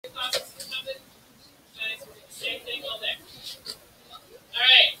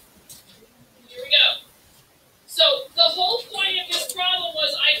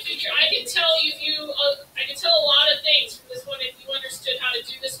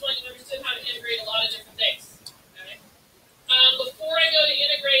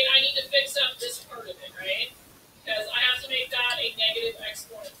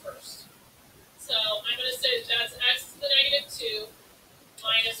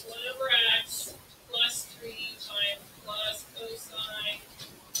1 over x plus 3 times plus cosine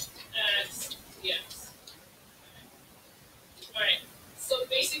x dx. All right. So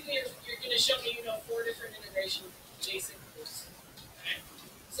basically, you're going to show me, 4 different integration basic rules. Okay.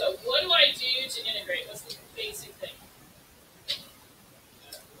 So what do I do to integrate? What's the basic thing?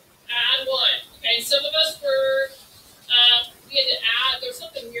 Add 1. Okay. Some of us were, we had to add. There was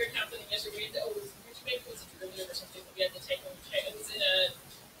something weird happening yesterday. We had to, maybe it was a derivative or something. But we had to take one. Okay. It was in a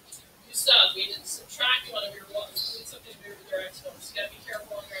new sub. We had to subtract one, and we were doing something weird with our exponents. You got to be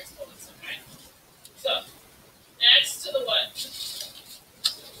careful on your exponents. Okay. So x to the what?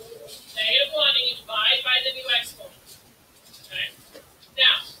 Negative 1, and you divide by the new exponent. Okay.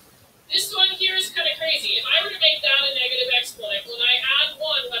 Now, this one here is kind of crazy. If I were to make that a negative exponent, when I add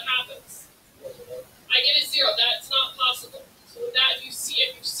 1, what happens? I get a 0. That's not possible. So that if you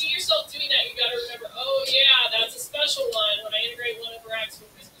see yourself doing that, you got to remember, oh yeah, that's a special one. When I integrate 1 over x,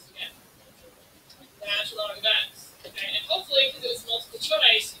 what am I supposed to get? Natural log of x. Okay. And hopefully, because it was multiple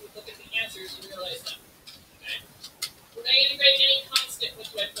choice, you would look at the answers and realize that. Okay. When I integrate any constant,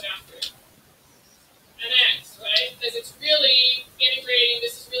 what do I put after it? An x, right? Because it's really integrating,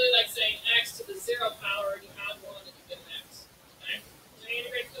 this is really like saying x to the 0 power, and you add 1 and you get an x. Okay? When I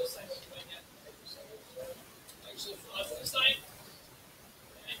integrate cosine, what do I get? Actually, positive sign.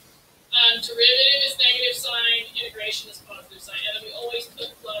 Okay. Derivative is negative sign, integration is positive sign, and then we always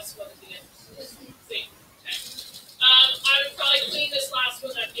put plus 1 at the end. See? Okay. I would probably clean this last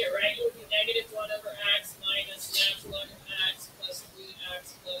one up here, right? It would be negative 1 over x minus natural log of x plus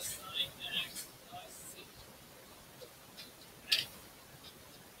 3x plus sine x plus c. Okay.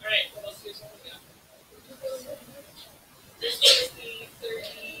 All right, what else is one we got? This one is the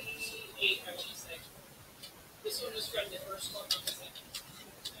 38, I want to say. This one was from the first one, not the second.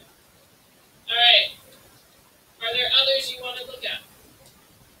 Okay. All right. Are there others you want to look at?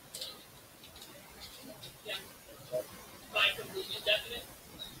 Yeah. By complete indefinite.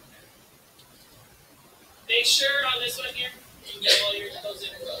 Make sure on this one here, you can get all those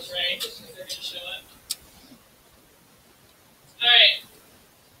integrals, right? Because they're going to show up. All right.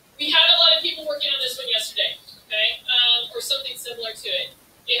 We had a lot of people working on this one yesterday, okay? Or something similar to it.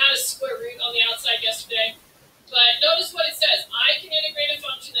 It had a square root on the outside yesterday. But notice what it says. I can integrate a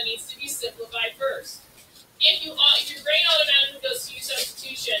function that needs to be simplified first. If your brain automatically goes to U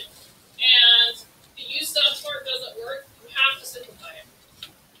substitution and the U sub part doesn't work, you have to simplify it.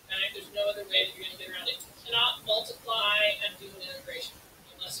 Okay? There's no other way that you're going to get around it. You cannot multiply and do an integration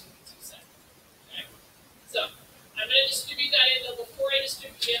unless you use U sub. Okay? So I'm going to distribute that in, though before I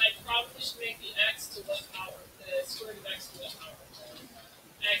distribute it, I probably should make the x to what power? The square root of x to what power?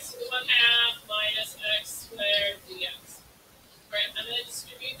 X to the 1/2 minus x squared dx. Alright, I'm going to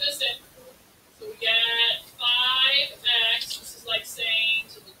distribute this in. So we get 5x, this is like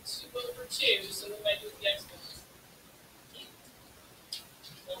saying to the 2 over 2, so what do I do with the exponents?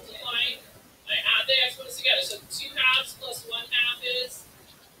 Multiplying. I add the exponents together, so 2 halves plus 1/2 is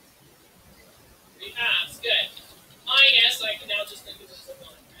 3 halves, good. Minus, I can now just think of this as a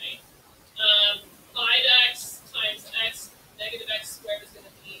 1, right? 5x times x, negative x squared is going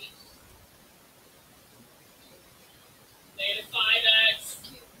to be negative 5x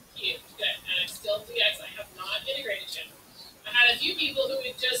cubed. Good. And I'm still dx. I have not integrated yet. I had a few people who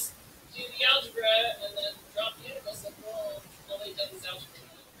would just do the algebra and then drop the integral. So, well, all they've done is algebra and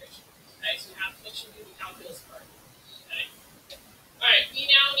integration. Okay, so you have to make sure you do the calculus part. Okay. All right. We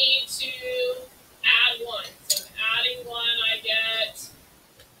now need to add 1. So adding 1, I get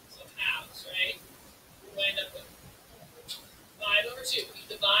some halves, right? We wind up with 5 over 2. You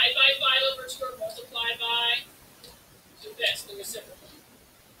divide by 5 over 2 or multiply by 2 this, the reciprocal.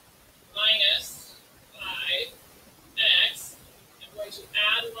 Minus 5x. I'm going to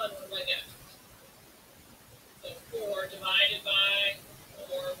add 1. What do I get? So 4 divided by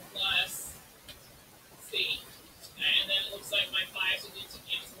 4 plus c. Okay, and then it looks like my 5's are going to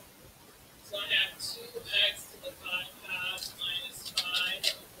cancel. So I have 2x to the 5 minus 5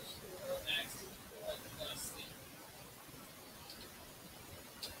 over 4x to the 4 plus c.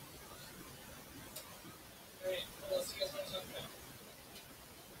 Alright, what else do you guys want to talk about?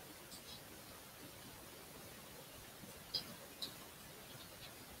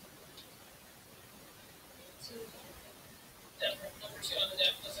 Number 2 on the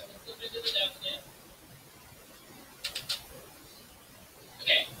definite. So I'm going to flip into the definite.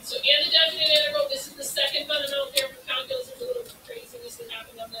 Okay, so in the definite integral, this is the second fundamental theorem for calculus. There's a little craziness that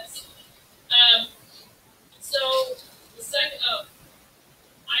happened on this. So the second,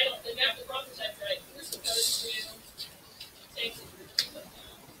 I don't think I have the problem type right. We're supposed to take the root of them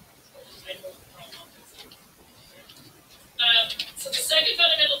down. I know the problem. So the second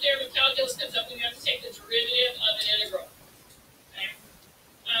fundamental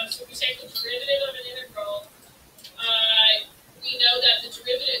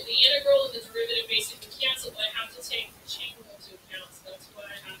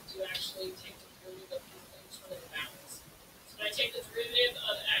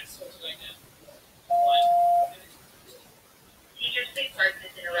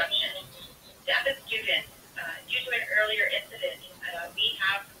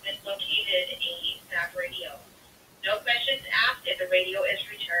the radio is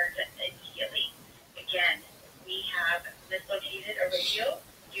returned immediately. Again, we have mislocated a radio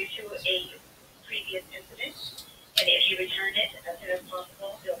due to a previous incident, and if you return it as soon as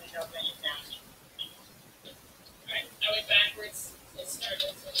possible, there'll be no mission damage. Alright, I went backwards. Let's start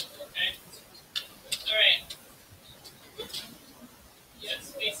this one. Okay. Alright.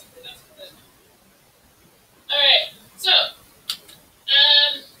 Yes, basically that's what it is. Alright, so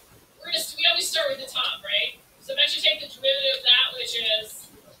we always start with the top, right? So I'm actually take the derivative of that, which is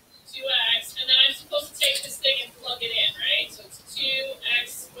 2x, and then I'm supposed to take this thing and plug it in, right? So it's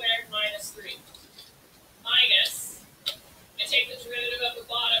 2x squared minus 3. Minus, I take the derivative of the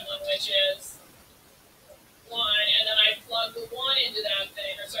bottom one, which is 1, and then I plug the 1 into that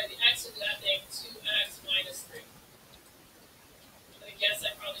thing, or sorry, the x into that thing, 2x minus 3. I guess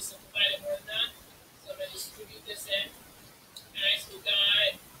I probably simplified it more than that. So I'm going to distribute this in. Okay, so we've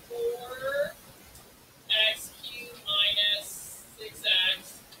got 4x cubed minus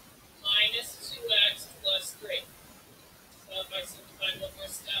 6x minus 2x plus 3. So if I simplify one more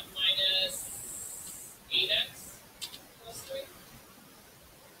step, minus 8x plus 3.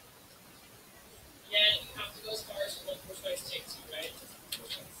 Again, you have to go as far as multiple choice takes you, right?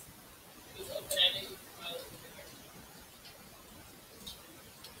 It's open-ended, you can file it with your.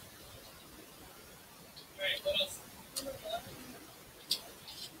 Alright, what else?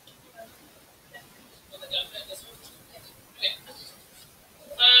 This one? Okay.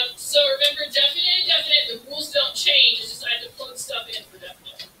 So remember, definite and indefinite, the rules don't change, it's just I have to plug stuff in for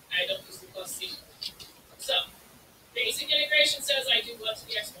definite. I don't use the plus C. So, basic integration says I do what to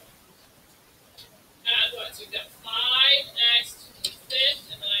the exponent. Add what? So we've got 5x to the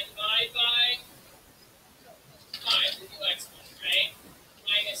 5th, and then I divide by 5, the new exponent, right?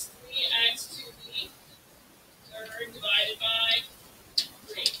 Minus 3x to the 3rd divided by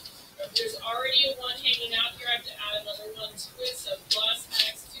 3. If there's already a 1 hanging out here, I have to add another 1 to it, so plus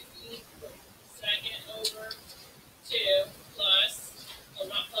x to the 2nd over 2 plus, oh,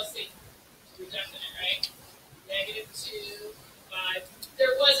 not plus C, we're definite, right? Negative 2, 5.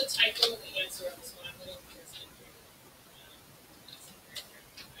 There was a typo in the answer of this one. I'm going to put this in here.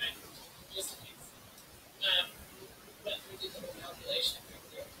 Okay. Just in case. But we did the whole calculation.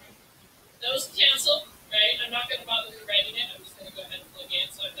 Those cancel, right? I'm not going to bother rewriting it. I'm just going to go ahead and plug in.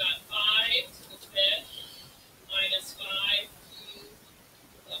 So I've got 5 to the 5th minus 5 cubed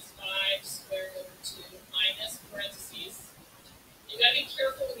plus 5 squared over 2 minus parentheses. You got to be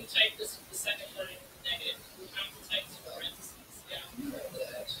careful when you type this with the second line with the negative. You have to type the parentheses. Yeah.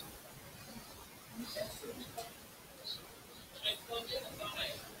 I plugged in the 5.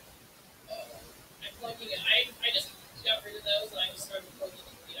 I plugged in. I just got rid of those and I just started plugging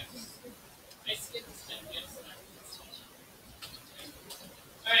in the x. I skipped this step, yes.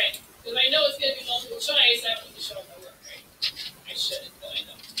 Alright, because I know it's going to be multiple choice, I don't need to show up my work, right? I shouldn't, but I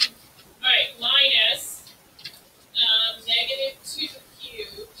don't. Alright, minus negative 2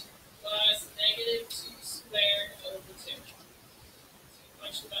 cubed plus negative 2 squared over 2.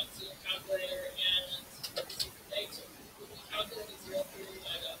 Punch the button to your calculator and they took when we calculated 0 theory,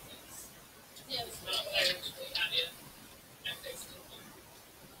 I got this. Yeah, it's not what I originally had in. I fixed it.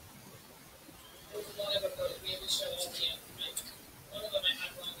 There was one of them that we had to show all the answers. One of them I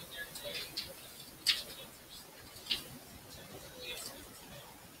had wrong in there too.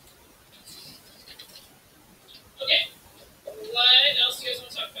 Okay. What else do you guys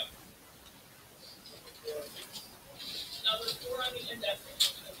want to talk about? Number 4 on the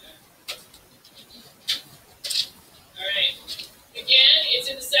indefinite. Okay. Alright. Again, it's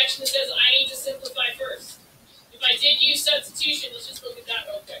in the section that says I need to simplify first. If I did use substitution, let's just look at that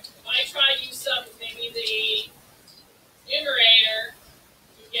real quick. If I try to use sub with maybe the numerator,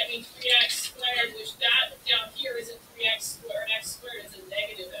 you get me 3x squared, which that down here isn't 3x squared, and x squared is a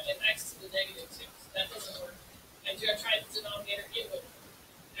negative, and x is the negative 2. So that doesn't work. I tried the denominator, it would.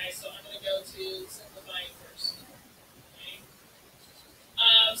 Okay, so I'm going to go to simplifying first. Okay.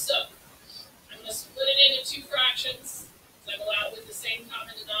 So I'm going to split it into 2 fractions. So I'm allowed with the same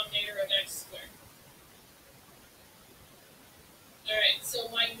common denominator of x squared. Alright, so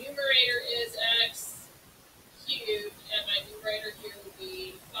my numerator is x cubed, and my numerator here will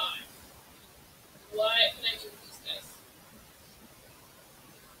be 5. What can I do with these guys?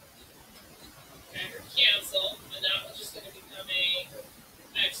 Okay, cancel, and that one's just going to become a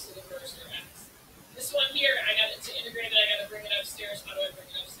x to the first or x. This one here, I got it to integrate it, I got to bring it upstairs. How do I bring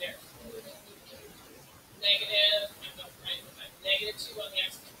it upstairs? Negative, I'm not right, negative 2 on the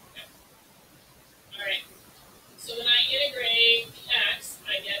x. Okay. Alright. So when I integrate x,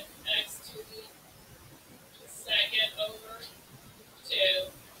 I get x to the 2nd over 2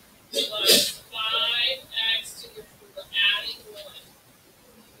 plus 5x to the, we're adding 1.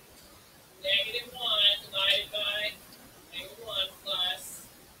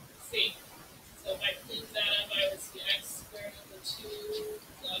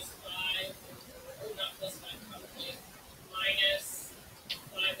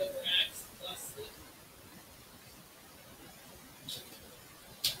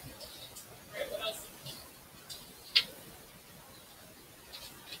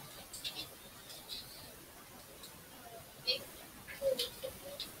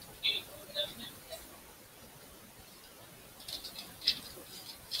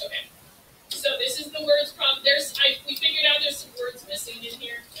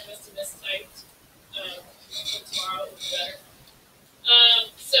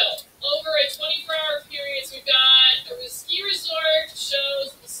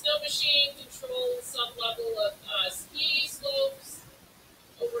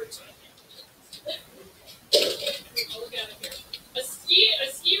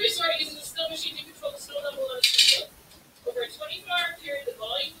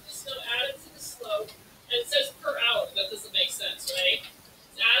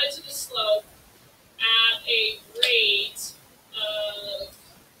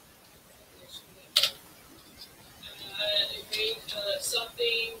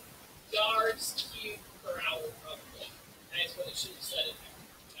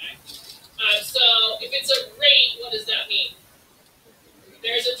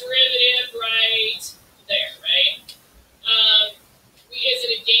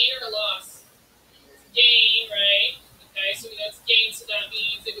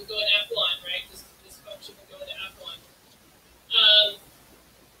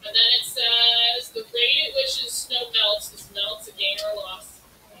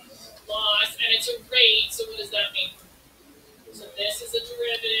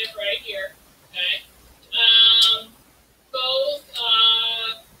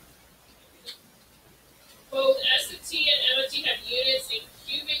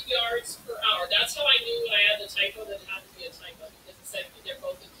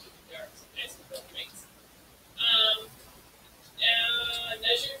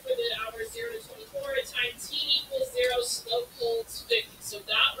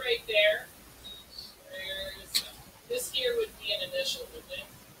 it?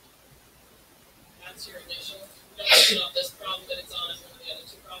 That's your initial. Don't put it on this problem, but it's on one of the other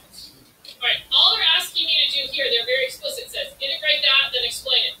two problems. Alright, all they're asking me to do here, they're very explicit. It says, integrate that, then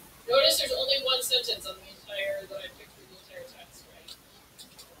explain it. Notice there's only one sentence on the entire, that I picked through the entire text, right?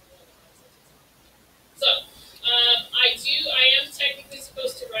 So, I am technically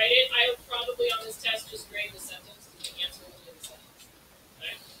supposed to write it. I would probably on this test just grade the sentence to the answer will be in the sentence.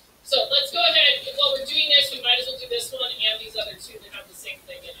 Okay? So let's go ahead. While we're doing this, we might as well do this one and these other two that have the same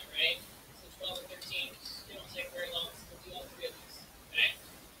thing in it, right? So 12 and 13, they don't take very long, so we'll do all three of these. Okay?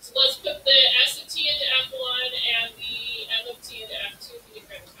 So let's put the S of t into F1 and the M of t into F2. If you can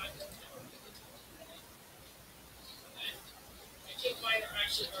grab a calculator now. Okay. I think mine are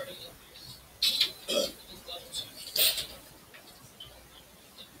actually already in here. Just double check.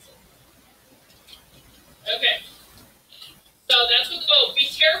 Okay. So that's what, oh, be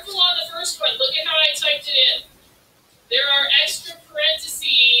careful on the first one. Look at how I typed it in. There are extra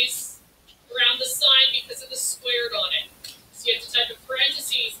parentheses around the sign because of the squared on it. So you have to type a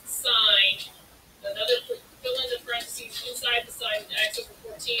parentheses sign, another, fill in the parentheses inside the sign with x over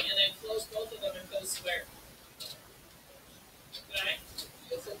 14, and then close both of them and go squared. Okay?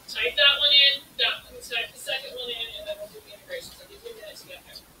 So type that one in, type the second one in, and then we'll do the integration. So give me a minute to get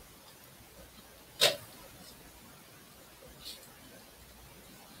there.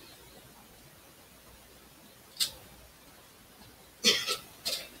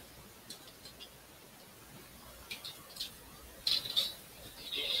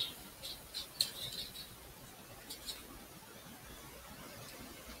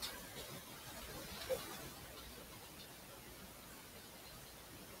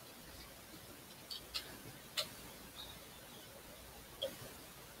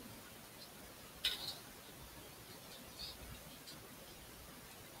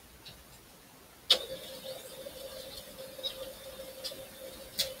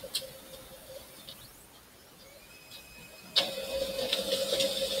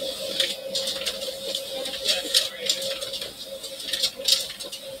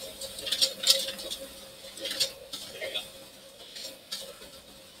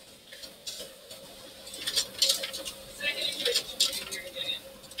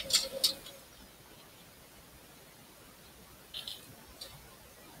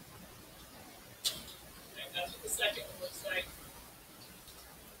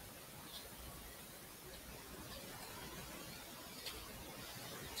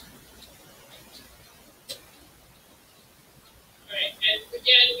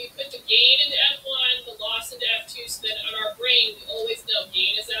 Again, we put the gain into F1, the loss into F2, so that on our brain, we always know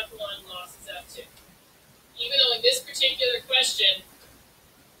gain is F1, loss is F2. Even though in this particular question,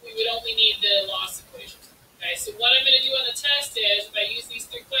 we would only need the loss equation. Okay, so what I'm going to do on the test is, if I use these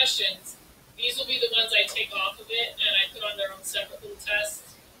three questions, these will be the ones I take off of it, and I put on their own separate little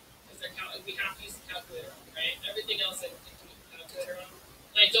tests, because we have to use the calculator on, right? Everything else I don't think we need the calculator on.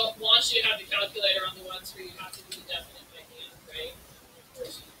 And I don't want you to have the calculator on the ones where you have to do the definite by hand, right?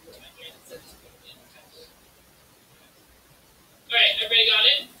 Alright, everybody got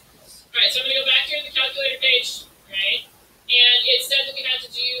it? Alright, so I'm going to go back here to the calculator page, right? And it said that we had to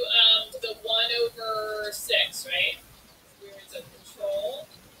do the 1/6, right? Where it's a control,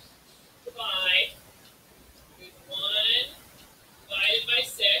 divide, with 1 divided by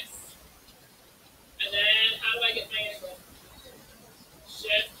 6. And then, how do I get my integral?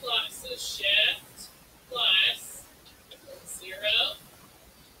 Shift plus, so shift plus 0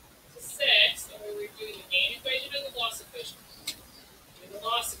 to 6, and we were doing the gain equation or the loss equation? Doing the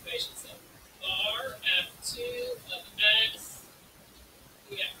loss equation, so bar f2 of x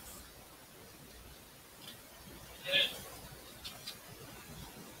dx. Okay.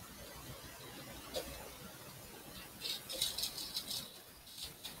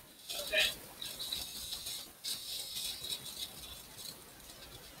 Okay.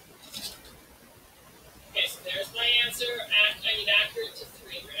 Okay, so there's my answer. I need accurate to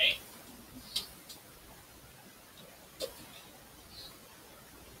 3, right?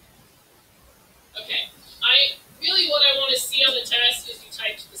 Okay. I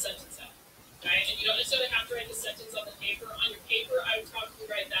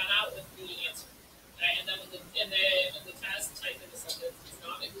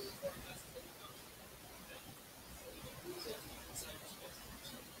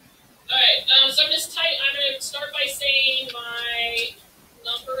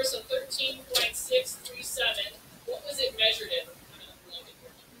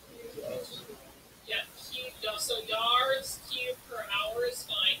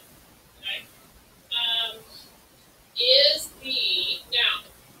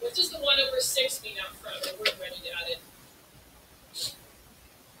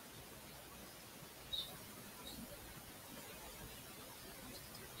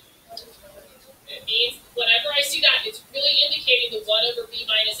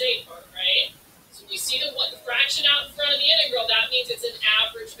fraction out in front of the integral, that means it's an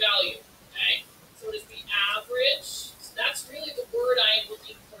average value. Okay? So what is the average? So that's really the word I am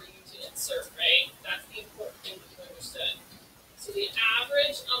looking for you to insert, right? That's the important thing that you understood. So the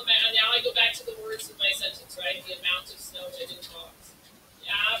average amount, now I go back to the words in my sentence, right? The amount of snow, which I didn't talk. The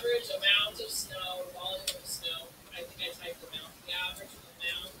average amount of snow, volume of snow. I think I typed amount. The average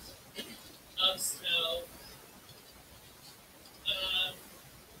amount of snow.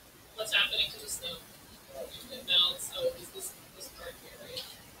 What's happening to the snow? It melts. Oh, is this part here, right?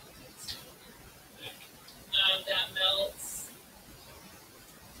 Okay. That melts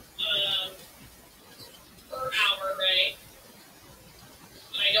per hour, right?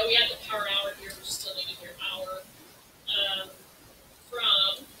 And I know we had the per hour here, we still need to hear hour.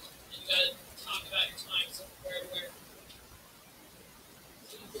 From, and you gotta talk about your time, so where to where.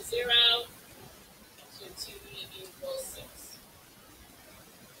 So equals 0 to t equals 6.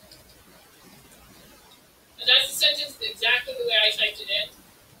 And that's the sentence exactly the way I typed it in.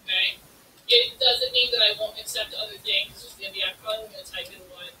 Okay? It doesn't mean that I won't accept other things. It's just going to be, I'm probably going to type in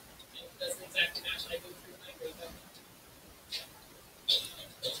one, and it doesn't exactly match. I go through my grade book.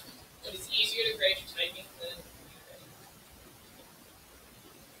 But it's easier to grade your typing than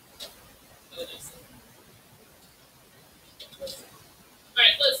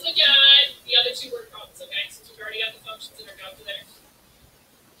Alright, let's look at the other two word problems, okay? Since we've already got the functions in our calculator.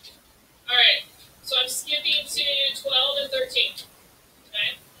 Alright, so I'm skipping to 12 and 13.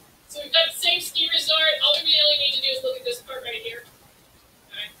 Okay? So we've got the same ski resort. All we really need to do is look at this part right here.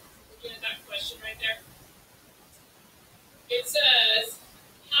 Okay? Looking at that question right there. It says,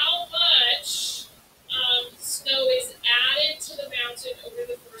 how much snow is added to the mountain over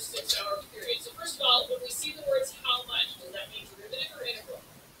the first 6-hour period? So first of all, when we see the words how much, does that mean derivative or integral?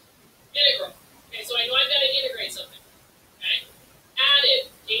 Integral. Okay, so I know I've got to integrate something. Okay?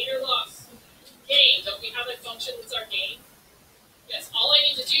 Added, gain or loss? Gain, don't we have a function that's our gain? Yes, all I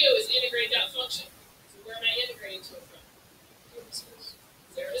need to do is integrate that function. So where am I integrating to it from?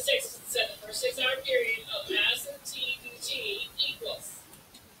 0 to 6 said the first 6-hour period of S of t dt equals.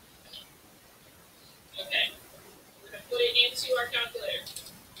 Okay, we're going to put it into our calculator. So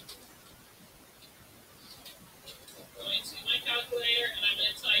I'm going to my calculator and I'm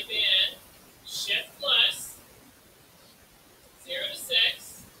going to type in shift plus 0 to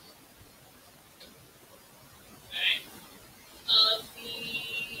 6. Okay. Of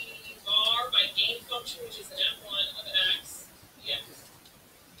the bar by gain function, which is an f1 of an x, dx.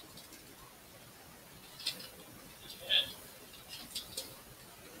 Okay.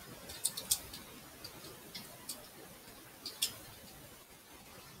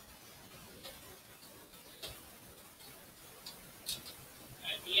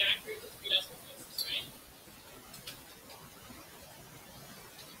 Be accurate with 3 decimal places, right?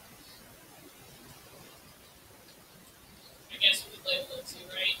 I guess we could label it too,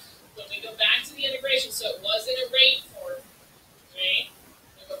 right? When we go back to the integration, so it was in a rate form, right?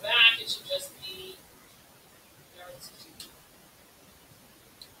 When we go back, it should just be yards to.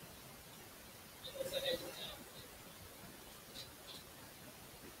 It looks like I did that.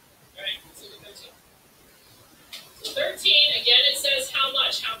 Alright, let's look at 13. So 13, again, it says how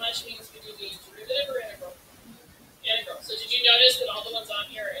much. How much means we do the derivative or integral? Integral. So did you notice that all the ones on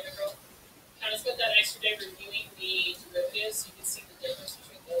here are integral? Kind of spent that extra day reviewing the derivatives so you can see the difference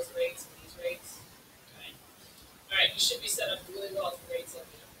between those rates and these rates. Okay. Alright, you should be set up really well for rates like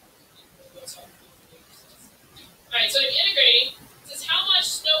that. Alright, so I'm integrating. It says how much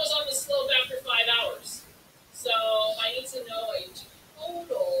snow is on the slope after 5 hours. So I need to know a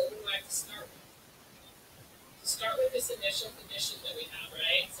total who I have to start with. Start with this initial condition that we have,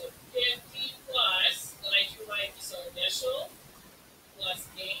 right? So 50 plus, then I do my, so initial plus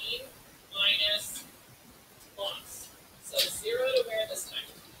gain minus loss. So 0 to where this time?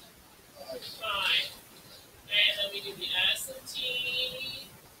 5. And then we do the S of t,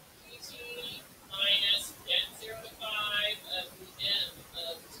 dt, minus, again, 0 to 5 of the m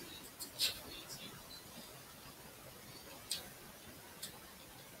of t, dt.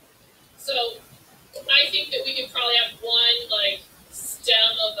 So I think that we could probably have one like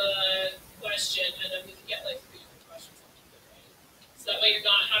stem of a question, and then we can get like 3 different questions on it, right? So that way you're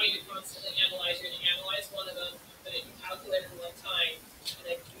not having to constantly analyze. You're going to analyze one of them, but you calculate it one time, and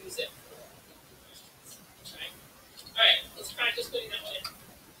then use it for questions. Okay. All right. Let's practice putting that one in.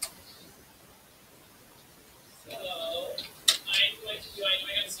 So I'm going to do. I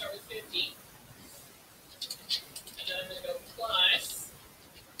know I got to start with 50, and then I'm going to go plus.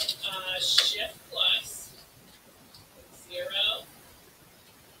 Shift plus 0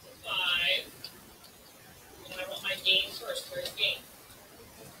 to 5. And I want my gain first. Where's gain?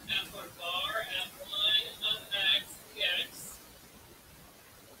 F1 bar, F1 of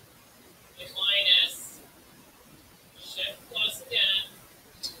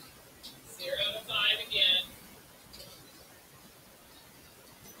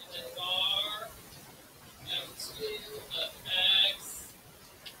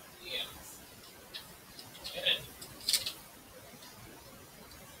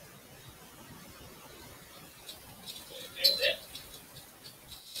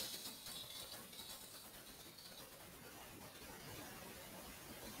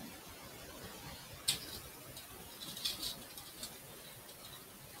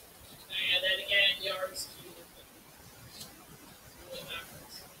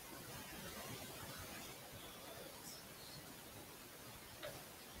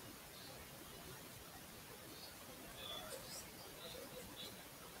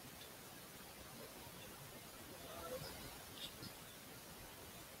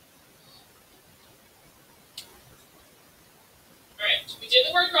We did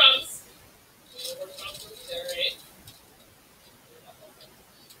the word crumbs. The word crumbs will be there, right?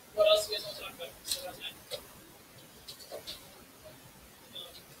 What else do you guys want to talk about? So that's that.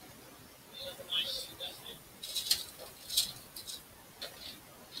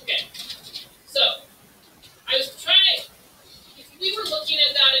 Okay. So I was trying to, if we were looking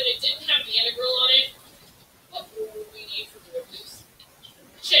at that and it didn't have the integral on it, what rule would we need for derivatives?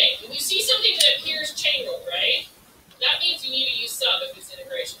 Chain. When you see something that appears chain rule, right? That means you need to use sub if it's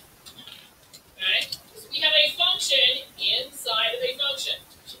integration. Okay? So we have a function inside of a function.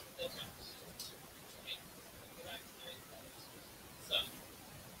 So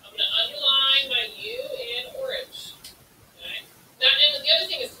I'm going to underline my U in orange. Okay? Now, and the other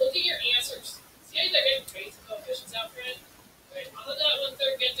thing is look at your answers. See how they're getting crazy coefficients out for it? Okay, how did that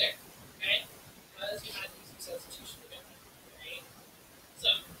 1/3 get there? Okay? Because you had to use some substitution to get that. Right? So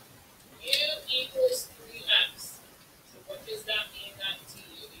U equals 3x. So what does that mean that du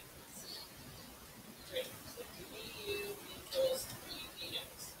equals? Great. So du equals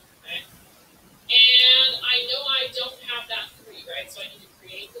 3dx. Okay? And I know I don't have that 3, right? So I need to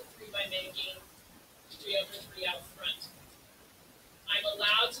create the 3 by making 3 over 3 out front. I'm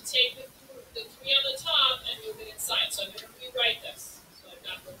allowed to take the 3 on the top and move it inside. So I'm going to rewrite this. So I've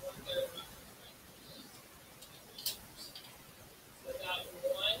got the 1/3. So I've got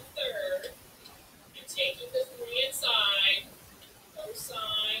 1/3. I'm taking the 3 inside.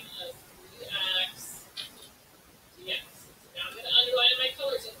 Cosine of 3x dx. So now I'm going to underline in my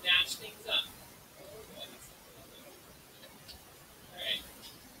colors and match things up.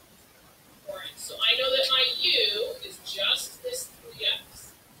 Alright, so I know that my u is just this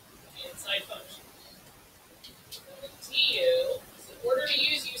 3x, the inside function. And the du, so in order to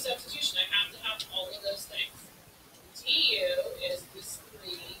use u substitution, I have to have all of those things. Du is this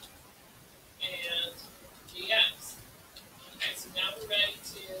 3 and dx. Okay, so now we're ready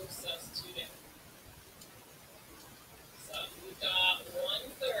to substitute in. So we've got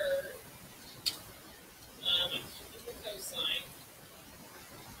 1/3. I'm keeping the cosine.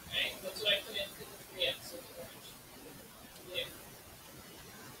 Okay, what do I put in for the 3x with the orange? Yeah.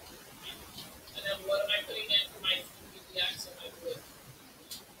 And then what am I putting in for my 3dx on my blue?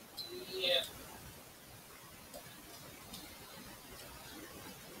 Yeah.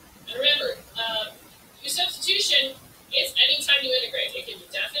 And remember, use substitution is anytime you integrate. It can be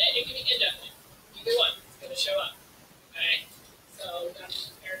definite, it can be indefinite. Either one, it's going to show up. Okay? So we got to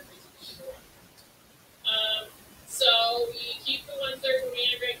compare either one. So we keep the 1/3 when we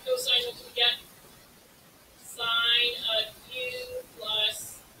integrate cosine. What do we get? Sine of u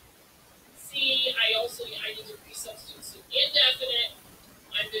plus c. I need to resubstitute. So indefinite,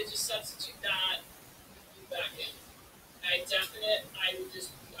 I'm going to substitute that u back in. Okay, definite, I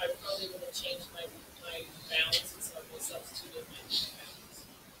probably would have changed my balance, and so I'm going to substitute in my balance.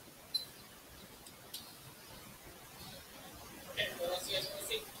 Okay, what else do you guys want to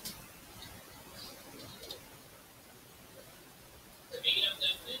see?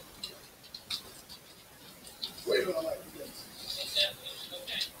 Definite. Wait on like this. Indefinite,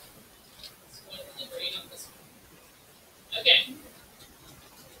 okay. So I'm going to deliberate on this one. Okay.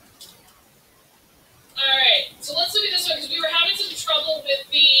 Alright, so let's look at this one, because we were having some trouble with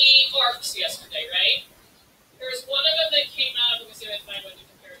the arcs yesterday, right? There's one of them that came out. Let me see if I can find one to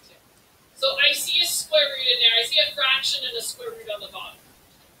compare it to. So I see a square root in there. I see a fraction and a square root on the bottom.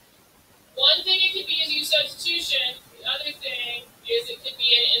 One thing it could be is u substitution. The other thing is it could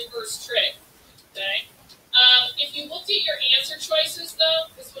be an inverse trig. Okay? If you looked at your answer choices, though,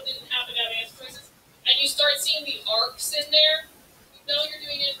 this one didn't happen to have answer choices, and you start seeing the arcs in there, you know you're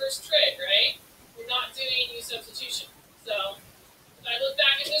doing inverse trig, right? We're not doing u substitution. So if I look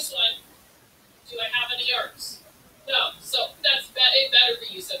back at this one, do I have any arcs? No. So that's it better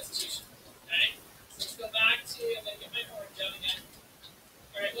be u substitution. Okay? So let's go back to, I'm going to get my orange out again.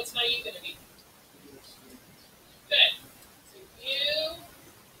 All right, what's my u going to be? Good. So u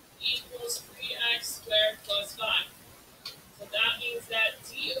equals 3x squared plus 5. So that means that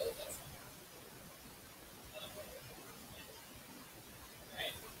du,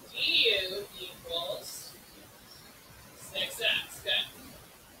 right, du equals 6x. Good.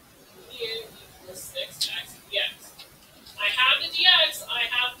 Du equals 6x dx. I have the dx, I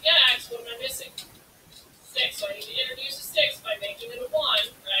have the x, what am I missing? 6. So I need to introduce a 6 by making it a 1,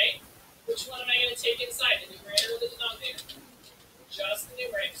 right? Which one am I going to take inside, the numerator or the denominator? Just the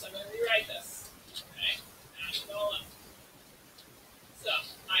numerator, so I'm going to rewrite this. Okay? Add it all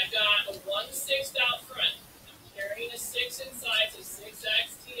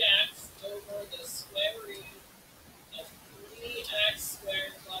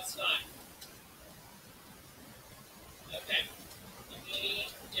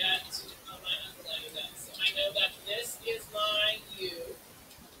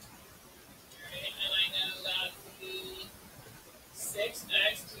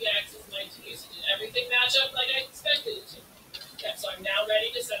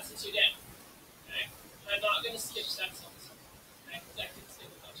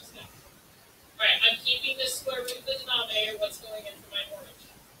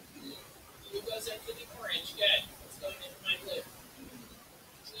instead of the orange. Good. Let's go into my blue.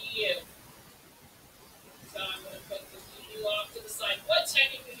 du. So I'm going to put the du off to the side. What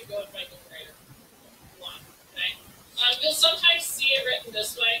technically should go in my numerator? 1. Okay. You'll sometimes see it written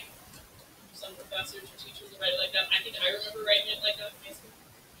this way. Some professors or teachers will write it like that. I think I remember writing it like that in high school.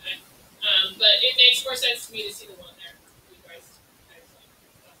 Okay. But it makes more sense to me to see the 1 there. You guys. Okay, so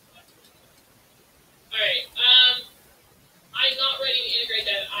all right. I'm not ready to integrate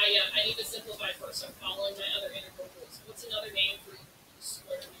that. I need to simplify first. I'm following my other integral rules. What's another name for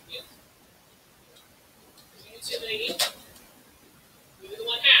square root u? Utility. Move the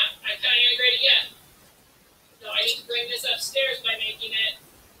 1/2. I can't integrate it yet. No, I need to bring this upstairs by making it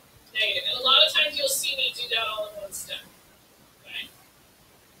negative. And a lot of times you'll see me do that all in one step. Okay?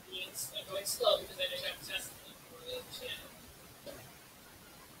 It means I'm going slow because I don't have to test it really understand it.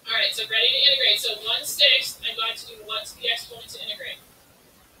 Alright, so ready to integrate. So 1/6, I'm going to do what to the exponent to integrate?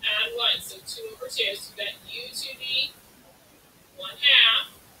 Add 1. So 2 over 2. So we've got u to the 1/2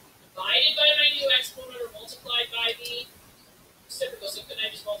 divided by my new exponent or multiplied by the reciprocal. So couldn't I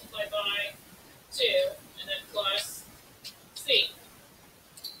just multiply by 2 and then plus c?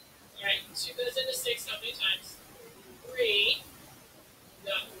 Alright, 2 goes into 6 how many times? 3. We've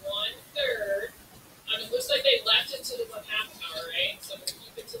got 1/3. It looks like they left it to the 1/2 power, right? So I'm going to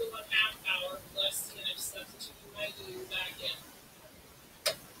keep it to the 1/2 power plus c, and I'm substituting my u back in.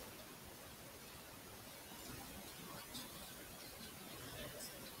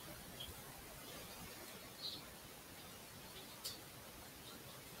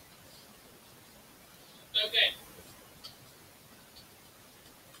 Okay.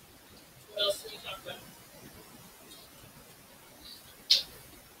 What else did we talk about?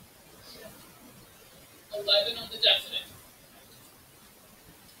 $11 on the definite.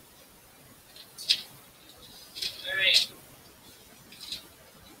 All right.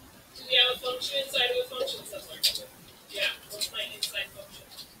 Do we have a function inside of a function somewhere? Yeah. What's my inside function?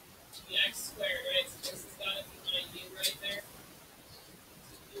 The x squared, right? So this has got to be my u right there.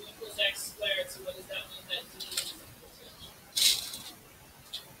 U equals x squared. So what does that mean that d is equal to?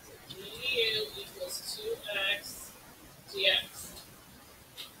 So du equals 2x dx.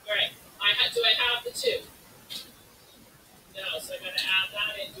 All right. Do I have the 2? No, so I got to add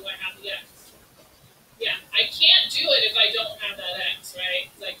that in. Do I have the x? Yeah, I can't do it if I don't have that x,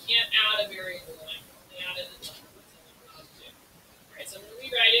 right? Because I can't add a variable and I can only add it in the number. All right, so I'm going to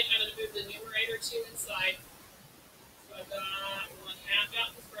rewrite it. I'm going to move the numerator 2 inside. So I've got 1/2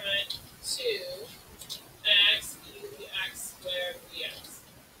 out in front, 2x e to the x squared dx.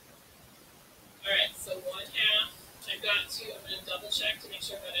 All right, so 1/2. I've got to, I'm going to double check to make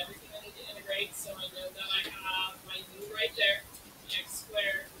sure I've got everything I need to integrate. So I know that I have my u right there, x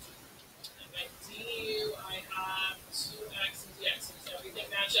squared. And my du, I have 2x and dx. So does everything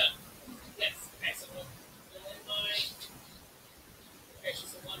match up? Yes. Okay, so I'm going to fill in my, okay,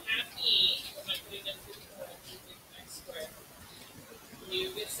 so 1/2 e, what am I putting in for the x squared? U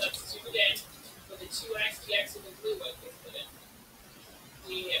gets substituted in for the 2x dx of the blue one gets put in.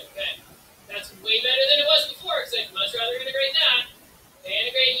 Okay. That's way better than it was before, because I'd much rather integrate that. If I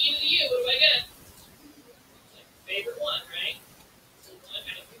integrate u to u, what do I get? Like favorite one, right? So 1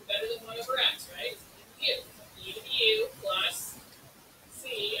 has to be better than 1 over x, right? It's e to the u plus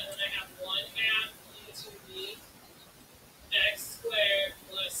c, and then I have 1/2 e to the x squared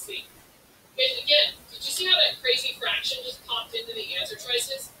plus c. Okay, again, did you see how that crazy fraction just popped into the answer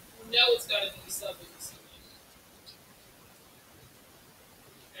choices? You know it's got to be sub with c.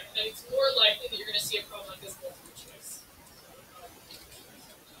 And it's more likely that you're going to see a problem like this multiple choice.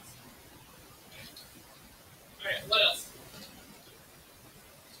 All right, what else?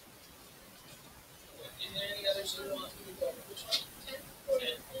 Is there any others you want me to go over? Which one?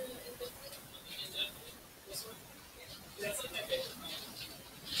 10. This one? That's like my favorite one.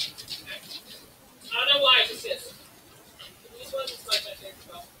 Okay. I don't know why, just this. These ones is like my favorite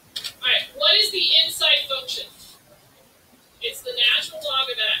problem. All right, what is the inside function? It's the natural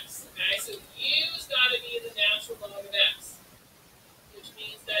log of x, okay? So u's got to be the natural log of x, which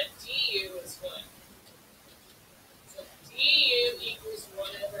means that du is what? So du equals 1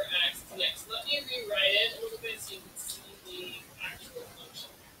 over x dx. Let me rewrite it a little bit so you can see the actual function.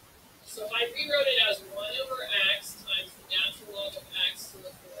 So if I rewrote it as 1 over x times the natural log of x to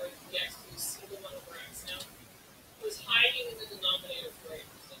the 4th dx, you see the 1 over x. Now, it was hiding in the denominator for you.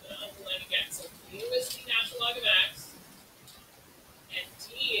 So I'm going to underline again. So u is the natural log of x. And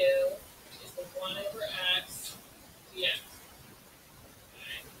du is the 1 over x dx.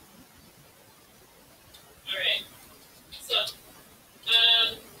 Okay. All right. So,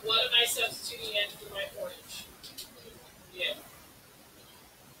 what am I substituting in for my orange? U. Okay,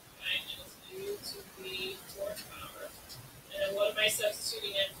 and it's u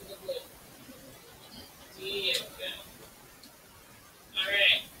substituting in for the blue? du. Good. All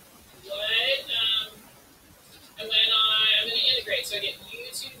right. What? And when I'm going to integrate, so I get u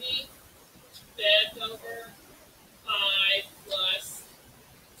to the fifth over 5 plus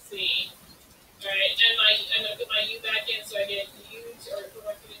c. All right, and I'm going to put my u back in, so I get u to, or put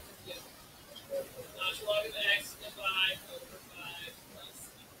my u into u. Notch log of x to 5 over 5 plus c.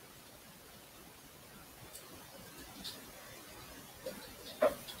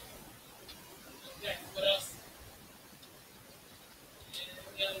 Okay, what else?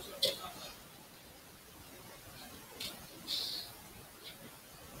 And the others we'll talk about.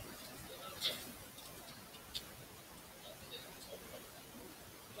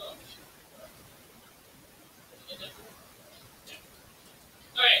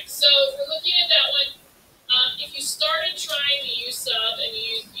 All right, so we're looking at that one. If you started trying the u sub and you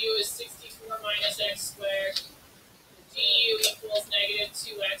use u as 64 minus x squared, du equals negative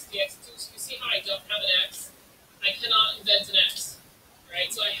 2x dx. You see how I don't have an x? I cannot invent an x.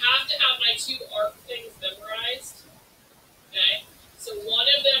 Right? So I have to have my two arc things memorized. Okay? So one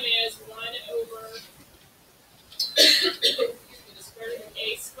of them is 1 over the square root of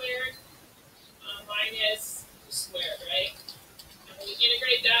a squared minus u squared, right? And when you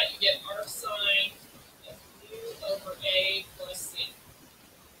integrate that, you get arc sine of u over a plus c.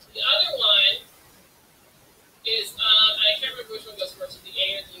 The other one is, I can't remember which one goes first, if the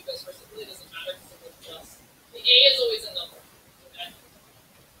a or the u goes first. It really doesn't matter because they're both plus. The a is always a number. Okay?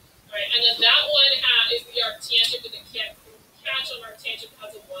 All right, and then that one is the arctangent, but the catch on arctangent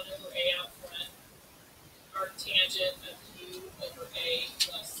has a 1 over a out front. Arctangent of u over a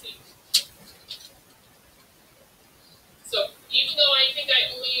plus c. So even though I think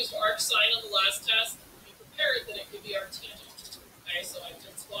I only used arc sine on the last test, be prepared that it could be arctangent. Okay, so I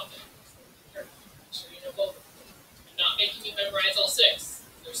did swap it. Make sure you know both of them. I'm not making you memorize all 6.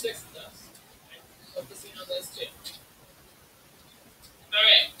 There's 6 of those. Okay? Focusing on those 2. All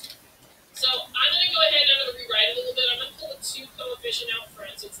right. So I'm going to go ahead and I'm going to rewrite it a little bit. I'm going to pull a 2 coefficient out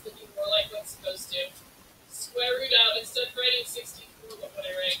front, so it's looking more like what it's supposed to. Square root of, instead of writing 64, what would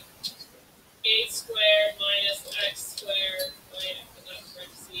I write? 8 squared minus x squared minus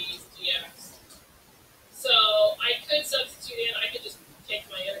parentheses dx. So I could substitute in, I could just take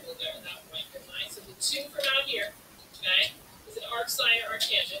my integral there at that point, couldn't I? So the 2 from out here, okay, is an arc sine or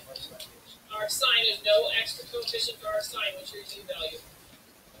arctangent. Arc sine, there's no extra coefficient for arc sine. What's your u value?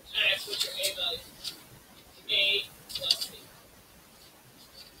 X, what's your a value? A plus b.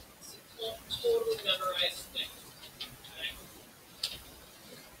 So totally memorized thing. Okay.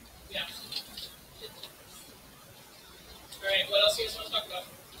 Yeah. All right, what else do you guys want to talk about?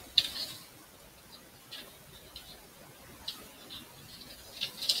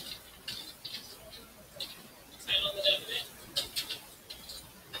 Time on the definite.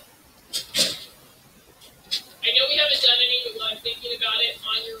 I know we haven't done any, but while I'm thinking about it,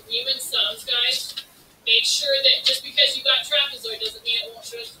 on your Riemann sums, guys, make sure that just because you got trapezoid doesn't mean it won't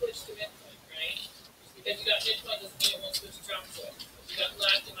switch to midpoint, right? Just because you got midpoint doesn't mean it won't switch to trapezoid. You got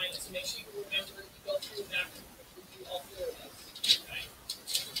left and minus, so make sure you remember you go through that and do all 4 of those. Okay.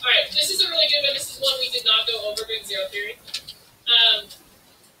 All right, this is a really good one. This is one we did not go over during zero theory.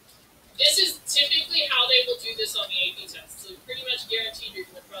 This is typically how they will do this on the AP test. So pretty much guaranteed you're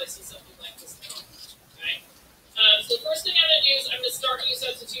going to probably see something like this now. Okay. So the first thing I'm going to do is I'm going to start u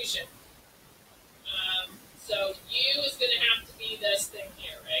substitution. So u is going to have to be this thing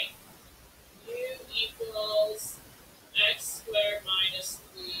here, right? U equals x squared minus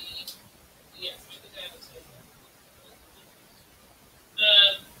 3 dx. I think I have a typo.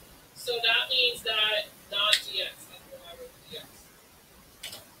 So that means that not dx. That's where I wrote dx.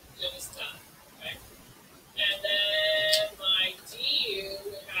 Do this time, okay? And then my du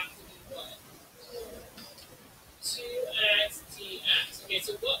would have to be what? 2x dx. Okay,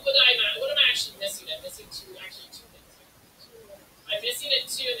 so what am I actually missing? I'm missing two things here. I'm missing a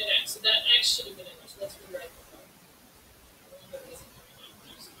 2 and an x, so that x should have been in there. So let's rewrite that.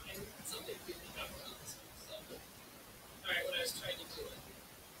 Something really happened on this one. So, all right, when I was trying to do it.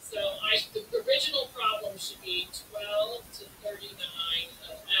 So the original problem should be 12 to 39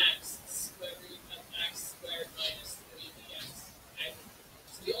 of x square root of x squared minus 3 dx. Okay?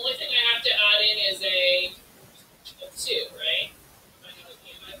 So the only thing I have to add in is a 2, right? I might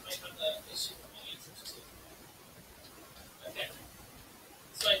have the issue with my answers too. Okay.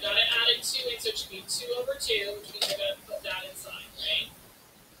 So I've got to add a 2 in, so it should be 2 over 2, which means I've got to put that inside, right?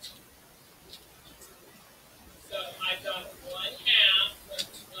 So I've got 1/2 from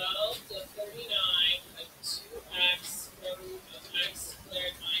 12 to 39 of 2x square root of x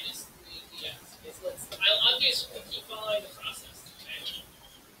squared minus 3 dx. Okay, so I'll do this, keep following the process, okay?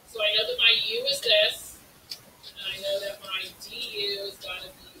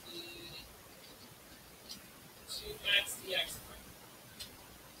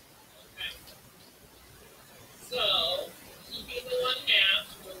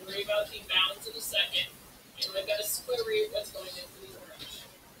 agree with what's going into the orange?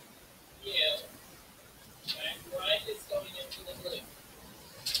 U. Okay, what is going into the blue?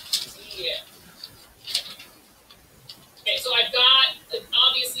 U. Okay, so I've got,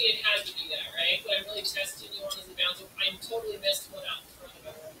 obviously it has to be that, right? What I'm really testing you on is the bounds. I totally missed one out in front of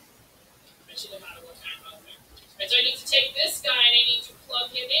it. I should have had one time out there. Right, so I need to take this guy and I need to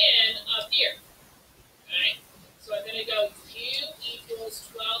plug him in up here. Okay? So I'm going to go U equals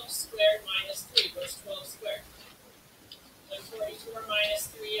 12 squared minus 3. What's 12 squared? 144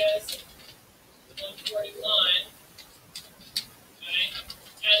 minus 3 is 141. Okay?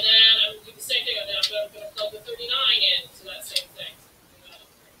 And then I'm going to do the same thing. I'm going to plug the 39 into that same thing.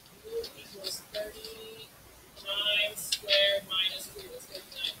 U equals 39 squared minus 3. What's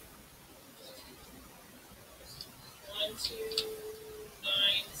 39?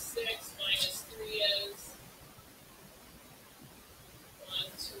 1296 minus 3 is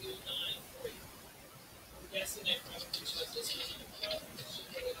 1293. I'm guessing I probably chose this one. I should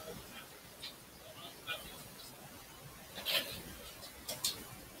put it on the top.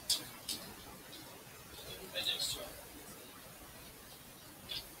 My next chart.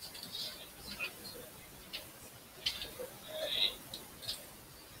 Alright.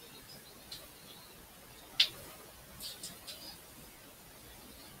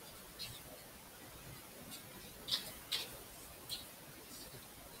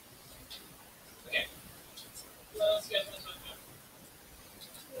 Okay. What else you guys want to talk about?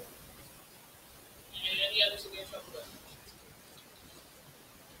 And any others that we have trouble with?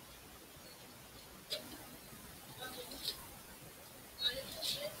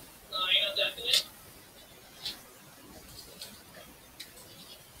 Line of definite.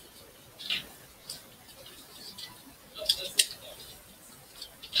 Oh, that's it.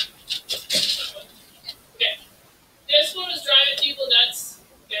 Okay. This one is driving people nuts.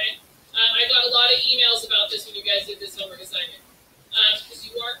 Okay. I got a lot of emails about this when you guys did this homework assignment. Because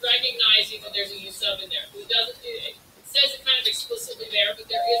you aren't recognizing that there's a U sub in there. It doesn't. It says it kind of explicitly there, but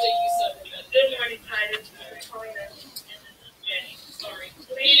there is a U sub in there. Good morning, Titus. I'm calling us. Sorry.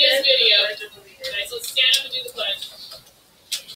 It is video. Okay, so let's stand up and do the pledge.